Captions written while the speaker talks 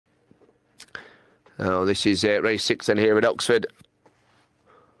Oh, this is race 6 then here at Oxford.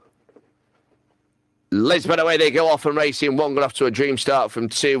 Lisbon away they go off and racing. 1 got off to a dream start from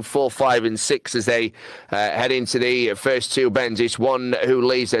 2, 4, 5 and 6 as they head into the first 2 bends. It's 1 who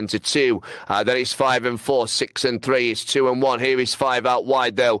leads then to 2. Then it's 5 and 4, 6 and 3. It's 2 and 1. Here is 5 out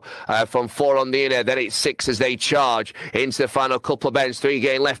wide though from 4 on the inner. Then it's 6 as they charge into the final couple of bends. 3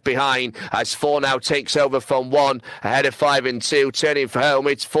 getting left behind as 4 now takes over from 1 ahead of 5 and 2. Turning for home.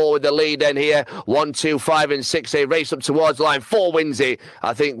 It's 4 with the lead then here. 1, 2, 5 and 6. They race up towards the line. 4 wins it.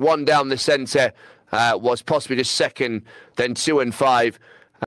 I think 1 down the centre. Was possibly just second, then 2 and 5.